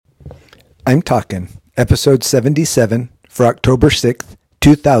I'm Talking, episode 77 for October 6th,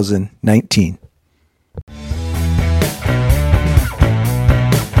 2019.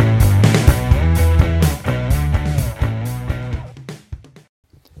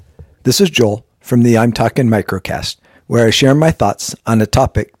 This is Joel from the I'm Talking Microcast, where I share my thoughts on a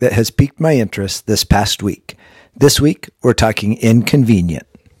topic that has piqued my interest this past week. This week, we're talking inconvenient.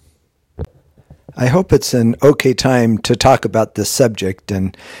 I hope it's an okay time to talk about this subject,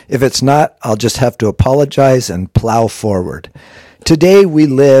 and if it's not, I'll just have to apologize and plow forward. Today, we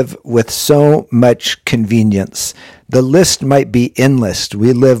live with so much convenience. The list might be endless.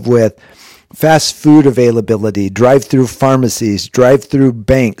 We live with fast food availability, drive-through pharmacies, drive-through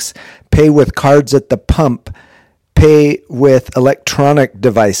banks, pay with cards at the pump, pay with electronic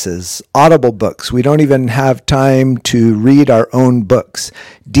devices, Audible books. We don't even have time to read our own books,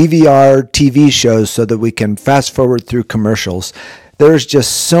 DVR TV shows so that we can fast forward through commercials. There's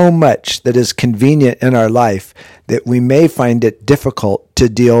just so much that is convenient in our life that we may find it difficult to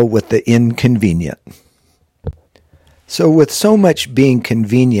deal with the inconvenient. So with so much being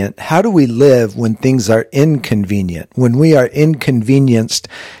convenient, how do we live when things are inconvenient? When we are inconvenienced,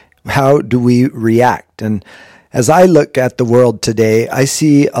 how do we react? And as I look at the world today, I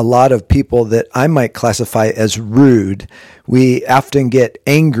see a lot of people that I might classify as rude. We often get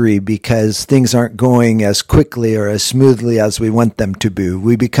angry because things aren't going as quickly or as smoothly as we want them to be.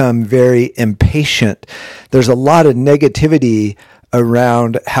 We become very impatient. There's a lot of negativity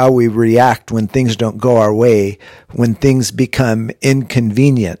around how we react when things don't go our way, when things become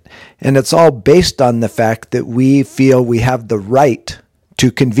inconvenient. And it's all based on the fact that we feel we have the right to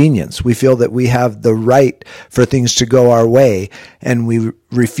convenience. We feel that we have the right for things to go our way, and we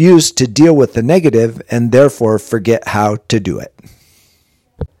refuse to deal with the negative and therefore forget how to do it.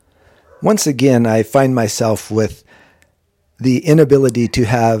 Once again, I find myself with the inability to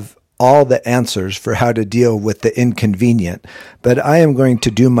have all the answers for how to deal with the inconvenient, but I am going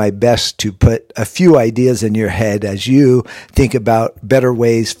to do my best to put a few ideas in your head as you think about better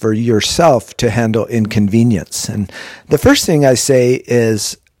ways for yourself to handle inconvenience. And the first thing I say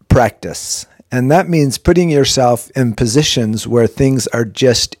is practice. And that means putting yourself in positions where things are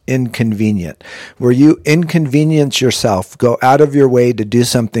just inconvenient, where you inconvenience yourself, go out of your way to do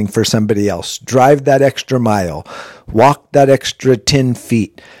something for somebody else, drive that extra mile, walk that extra 10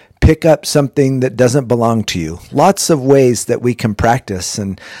 feet, pick up something that doesn't belong to you. Lots of ways that we can practice.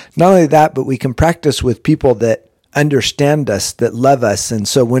 And not only that, but we can practice with people that understand us, that love us. And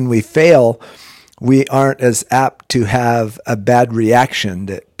so when we fail, we aren't as apt to have a bad reaction,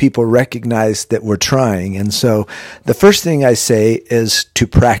 that people recognize that we're trying. And so the first thing I say is to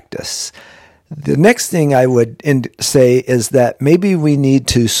practice. The next thing I would say is that maybe we need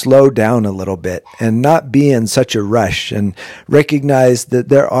to slow down a little bit and not be in such a rush, and recognize that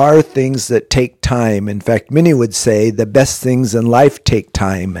there are things that take time. In fact, many would say the best things in life take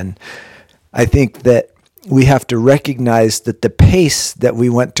time. And I think that we have to recognize that the pace that we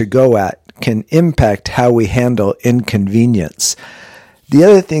want to go at can impact how we handle inconvenience. The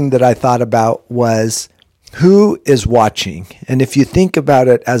other thing that I thought about was, who is watching? And if you think about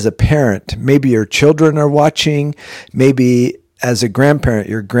it as a parent, maybe your children are watching, maybe as a grandparent,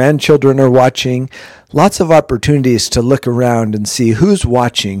 your grandchildren are watching. Lots of opportunities to look around and see who's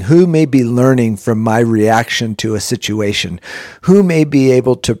watching, who may be learning from my reaction to a situation, who may be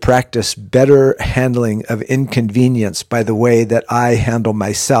able to practice better handling of inconvenience by the way that I handle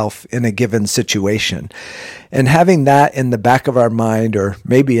myself in a given situation. And having that in the back of our mind, or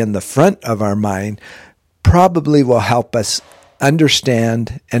maybe in the front of our mind, probably will help us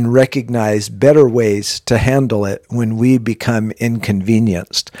understand and recognize better ways to handle it when we become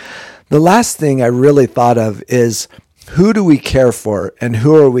inconvenienced. The last thing I really thought of is, who do we care for and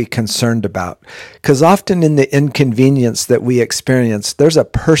who are we concerned about? Because often in the inconvenience that we experience, there's a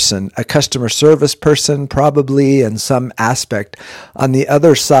person, a customer service person, probably in some aspect, on the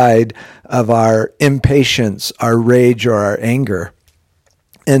other side of our impatience, our rage, or our anger.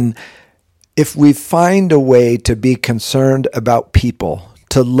 And if we find a way to be concerned about people,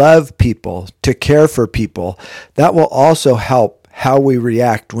 to love people, to care for people, that will also help how we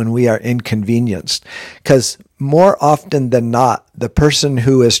react when we are inconvenienced. Because more often than not, the person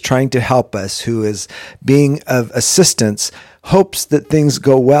who is trying to help us, who is being of assistance, hopes that things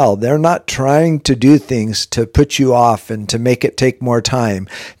go well. They're not trying to do things to put you off and to make it take more time.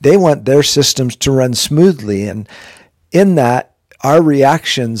 They want their systems to run smoothly. And in that, our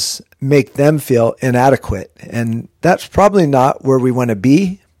reactions make them feel inadequate. And that's probably not where we want to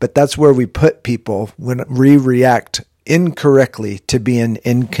be, but that's where we put people when we react incorrectly to being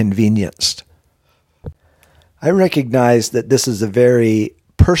inconvenienced. I recognize that this is a very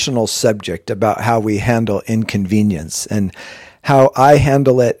personal subject about how we handle inconvenience, and how I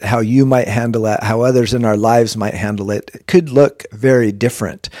handle it, how you might handle it, how others in our lives might handle it. It could look very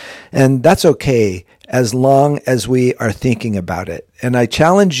different. And that's okay as long as we are thinking about it. And I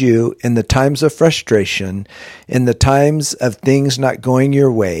challenge you, in the times of frustration, in the times of things not going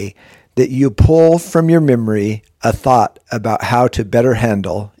your way, that you pull from your memory a thought about how to better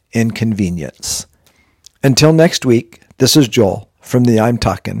handle inconvenience. Until next week, this is Joel from the I'm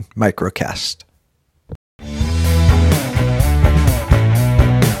Talking Microcast.